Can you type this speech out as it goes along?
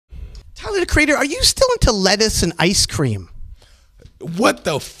Tyler, the creator, are you still into lettuce and ice cream? What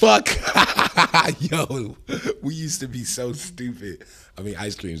the fuck? Yo, we used to be so stupid. I mean,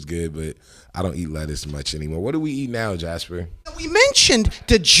 ice cream's good, but I don't eat lettuce much anymore. What do we eat now, Jasper? We mentioned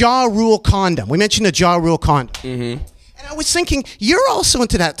the Ja Rule condom. Mm-hmm. And I was thinking, you're also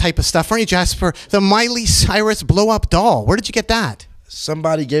into that type of stuff, aren't you, Jasper? The Miley Cyrus blow-up doll. Where did you get that?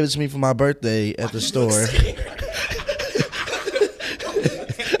 Somebody gave it to me for my birthday at the store.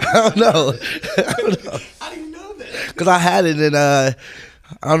 I don't know. How do you know that? Because I had it and I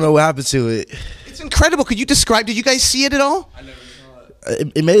don't know what happened to it. It's incredible. Could you describe, did you guys see it at all? I never saw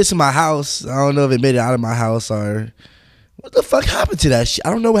it. It made it to my house. I don't know if it made it out of my house or... What the fuck happened to that shit? I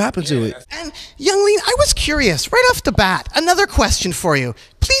don't know what happened to it. And Youngleen, I was curious, right off the bat, another question for you.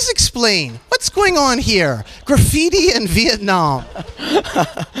 Please explain, what's going on here? Graffiti in Vietnam.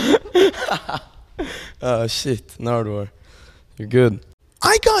 Oh, shit. Nardwuar. You're good.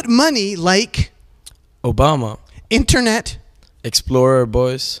 I got money like... Obama. Internet. Explorer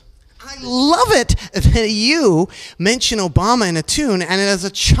boys. I love it that you mention Obama in a tune, and as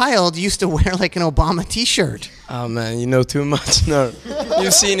a child used to wear like an Obama t-shirt. Oh man, you know too much. No,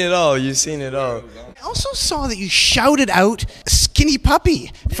 you've seen it all. You've seen it all. I also saw that you shouted out "Skinny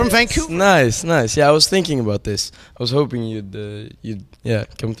Puppy" from Vancouver. Nice, nice. Yeah, I was thinking about this. I was hoping you'd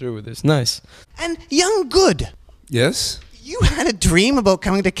come through with this. Nice. And Young Good, Yes? you had a dream about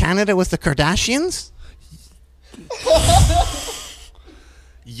coming to Canada with the Kardashians?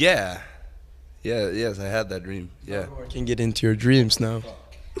 Yeah. Yes, I had that dream. Yeah. I can get into your dreams now.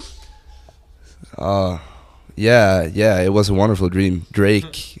 Yeah, it was a wonderful dream.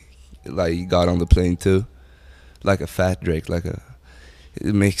 Drake, like, got on the plane too. Like a fat Drake, like a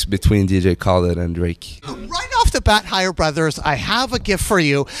mix between DJ Khaled and Drake. Right off the bat, Higher Brothers, I have a gift for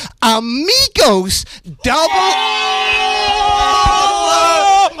you. Amigos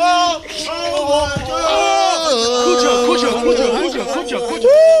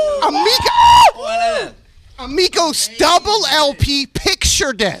Amigos double LP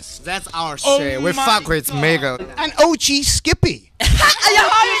picture disc. That's our shit. We fuck with Migos. And OG Skippy.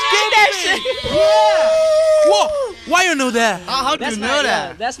 Whoa! Why you know that? How do you know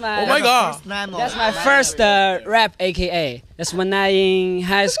that? That's my. Oh my god! That's my first rap, AKA. That's when I in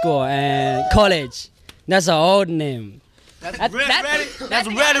high school and college. That's an old name. That's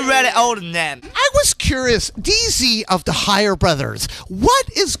really old name. I was curious, DZ of the Higher Brothers, what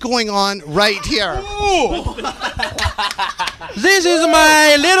is going on right here? This is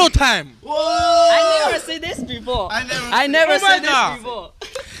my little time. I never see this before. I never see this before.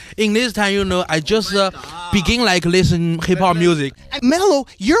 In this time, you know, I just begin like listen hip hop music. And Mello,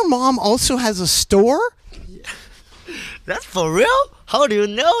 your mom also has a store? That's for real? How do you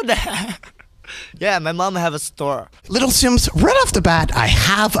know that? Yeah, my mom have a store. Little Sims, right off the bat, I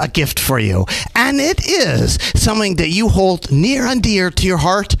have a gift for you. And it is something that you hold near and dear to your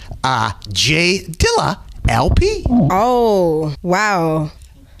heart, a J Dilla LP. Oh, wow.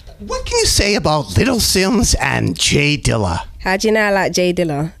 What can you say about Little Sims and J Dilla? How do you know I like J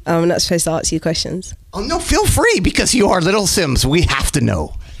Dilla? I'm not supposed to ask you questions. Oh, no, feel free, because you are Little Sims. We have to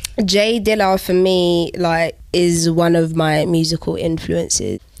know. J Dilla, for me, like, is one of my musical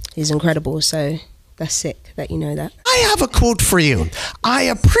influences. He's incredible, so that's sick that you know that. I have a quote for you. I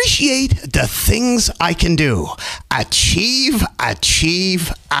appreciate the things I can do. Achieve,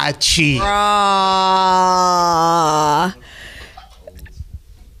 achieve, achieve.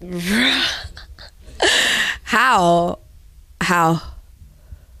 How?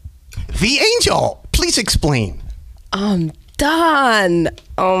 The Angel, please explain. I'm done.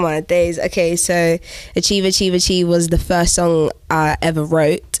 Oh my days. Okay, so Achieve, Achieve, Achieve was the first song I ever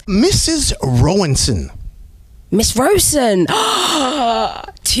wrote. Mrs. Rowanson. Miss Rosen.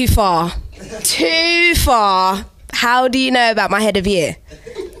 Too far. Too far. How do you know about my head of year?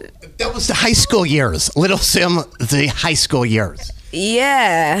 That was the high school years. Little Sim, the high school years.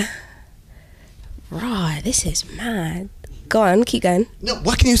 Yeah. Right, this is mad. Go on, keep going. No,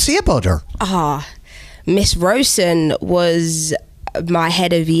 what can you say about her? Miss Rosen was my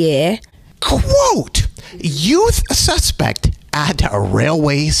head of year. Quote, youth suspect at a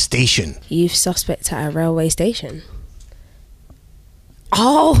railway station. Youth suspect at a railway station.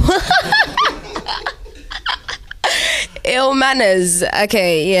 Oh. Ill manners.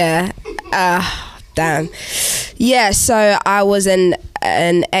 Okay, yeah. Damn. Yeah, so I was an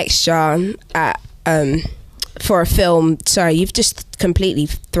extra at for a film. Sorry, you've just completely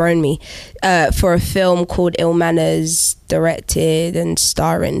thrown me. For a film called Ill Manners, directed and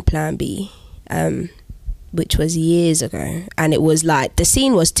starring Plan B, which was years ago. And it was like, the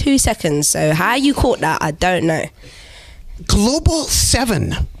scene was 2 seconds. So how you caught that, I don't know. Global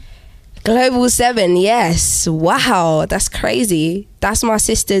 7. Global 7, yes. Wow, that's crazy. That's my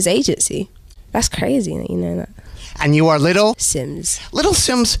sister's agency. That's crazy that you know that. And you are Little Sims. Little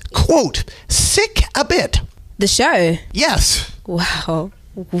Sims, quote, sick a bit. The show? Yes. Wow.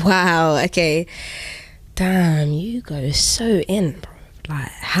 Wow, okay. Damn, you go so in, bro.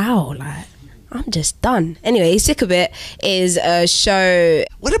 Like, how? Like, I'm just done. Anyway, Sick a Bit is a show.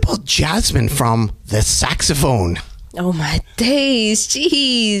 What about Jasmine from The Saxophone? Oh my days,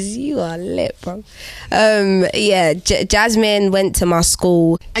 jeez, you are lit, bro. Yeah, Jasmine went to my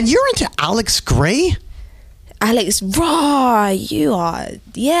school. And you're into Alex Gray? Alex, raw, you are,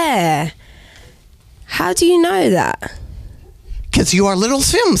 yeah. How do you know that? Because you are Little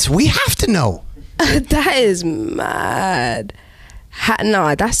Sims. We have to know. That is mad.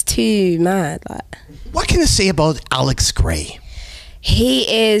 No, that's too mad. Like, what can you say about Alex Gray?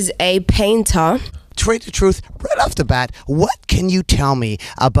 He is a painter. To tell you the truth, right off the bat, what can you tell me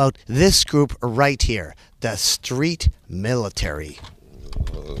about this group right here, the Street Military?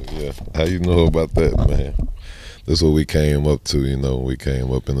 Yeah, how you know about that, man? That's what we came up to, you know. We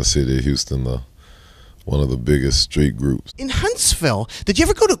came up in the city of Houston, one of the biggest street groups. In Huntsville, did you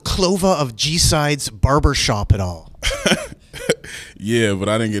ever go to Clova of G-Side's barber shop at all? Yeah, but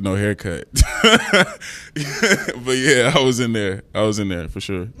I didn't get no haircut. But yeah, I was in there. For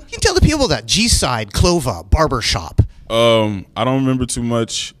sure. Can you tell the people that G-Side, Clova, barber shop? I don't remember too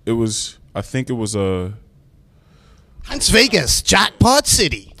much. I think it was Hunts Vegas, Jackpot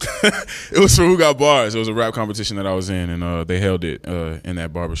City. It was for Who Got Bars. It was a rap competition that I was in, and they held it in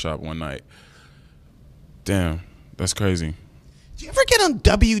that barbershop one night. Damn, that's crazy. Did you ever get on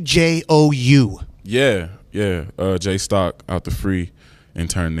WJOU? Yeah. Jay Stock out the free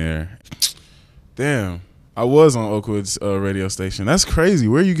intern there. Damn, I was on Oakwood's radio station. That's crazy.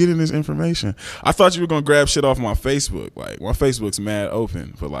 Where are you getting this information? I thought you were gonna grab shit off my Facebook. Like, my Facebook's mad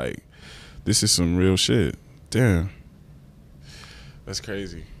open, but like, this is some real shit. Damn, that's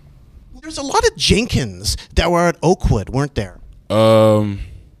crazy. There's a lot of Jenkins that were at Oakwood, weren't there? I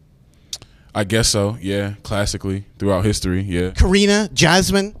guess so. Yeah, classically throughout history. Yeah. Karina,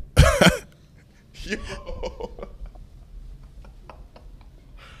 Jasmine. Yo.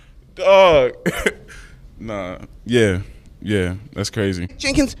 Dog. Nah. Yeah, that's crazy.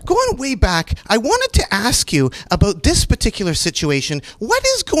 Jenkins, going way back, I wanted to ask you about this particular situation. What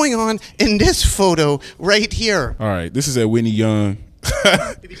is going on in this photo right here? All right, this is at Whitney Young.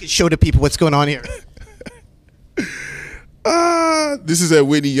 Maybe you could show the people what's going on here. This is at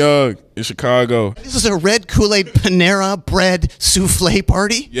Whitney Young in Chicago. This is a red Kool-Aid Panera bread souffle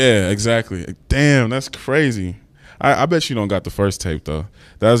party? Yeah, exactly. Damn, that's crazy. I bet you don't got the first tape, though.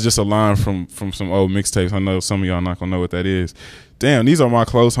 That was just a line from some old mixtapes. I know some of y'all not going to know what that is. Damn, these are my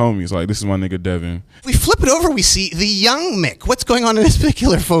close homies. Like, this is my nigga Devin. If we flip it over, we see the young Mick. What's going on in this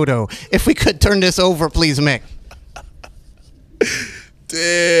particular photo? If we could turn this over, please, Mick.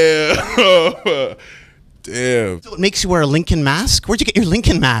 Damn. Damn. So it makes you wear a Lincoln mask? Where'd you get your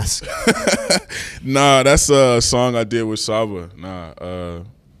Lincoln mask? Nah, that's a song I did with Saba. Nah,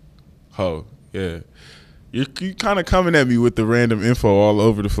 yeah. You kind of coming at me with the random info all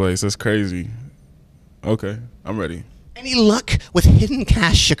over the place. That's crazy. Okay, I'm ready. Any luck with Hidden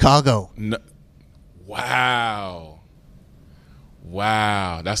Cash Chicago? No. Wow,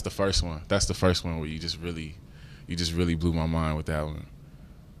 that's the first one. That's the first one where you just really blew my mind with that one.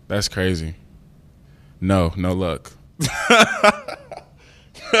 That's crazy. No luck.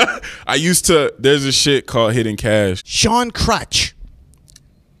 There's a shit called Hidden Cash. Sean Crutch.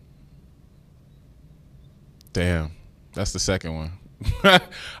 Damn, that's the second one.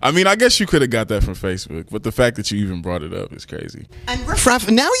 I mean, I guess you could have got that from Facebook, but the fact that you even brought it up is crazy. And Riff Raff,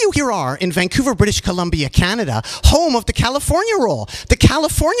 now you here are in Vancouver, British Columbia, Canada, home of the California roll. The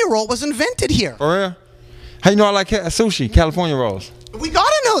California roll was invented here. For real? How you know I like sushi, California rolls? We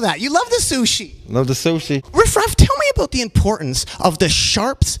gotta know that. You love the sushi. Love the sushi. Riff Raff, tell me about the importance of the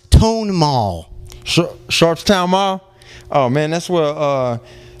Sharpstown Mall. Sharpstown Mall? Oh man, that's where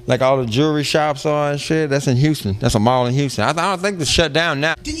like all the jewelry shops are and shit. That's in Houston. That's a mall in Houston. I don't think it's shut down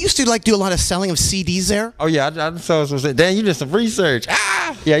now. Didn't you used to like do a lot of selling of CDs there? Oh yeah, I saw some. Damn, you did some research.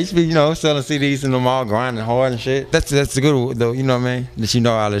 Yeah, I used to be, selling CDs in the mall, grinding hard and shit. That's the good though, you know what I mean? That you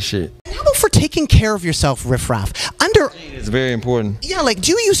know all this shit. And how about for taking care of yourself, Riff Raff? It's very important. Yeah, like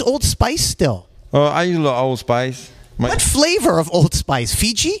do you use Old Spice still? I use a little Old Spice. What flavor of Old Spice?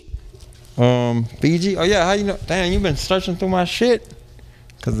 Fiji? Fiji? Oh yeah, how you know? Damn, you been searching through my shit.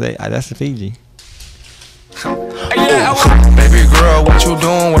 Cause that's the Fiji. Baby girl, what you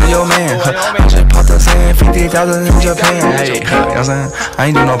doing with your man? I just popped up saying 50,000 in Japan. Hey, you know what I'm saying? I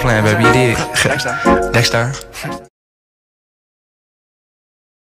ain't do no plan, baby. You did. Next time.